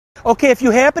Okay, if you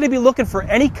happen to be looking for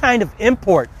any kind of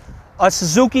import, a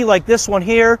Suzuki like this one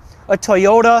here, a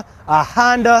Toyota, a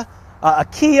Honda, a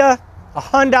Kia, a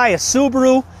Hyundai, a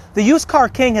Subaru, the Used Car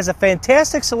King has a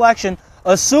fantastic selection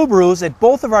of Subarus at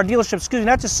both of our dealerships, excuse me,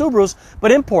 not just Subarus,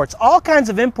 but imports. All kinds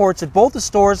of imports at both the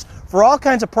stores for all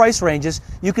kinds of price ranges.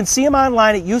 You can see them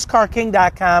online at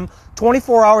usedcarking.com,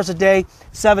 24 hours a day,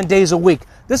 7 days a week.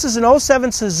 This is an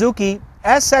 07 Suzuki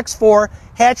SX4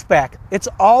 hatchback. It's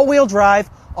all-wheel drive,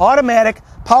 automatic,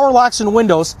 power locks and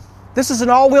windows. This is an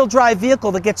all-wheel drive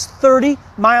vehicle that gets 30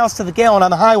 miles to the gallon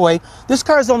on the highway. This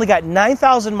car has only got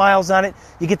 9,000 miles on it.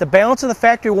 You get the balance of the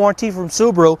factory warranty from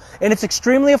Subaru, and it's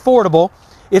extremely affordable.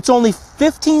 It's only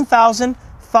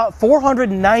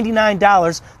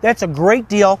 $15,499. That's a great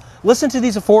deal. Listen to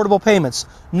these affordable payments.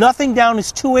 Nothing down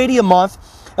is $280 a month.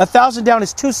 $1,000 down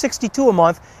is $262 a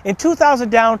month, and $2,000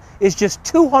 down is just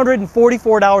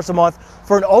 $244 a month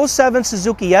for an 07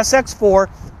 Suzuki SX4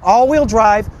 all-wheel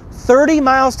drive, 30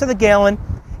 miles to the gallon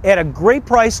at a great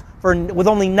price with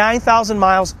only 9,000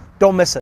 miles. Don't miss it.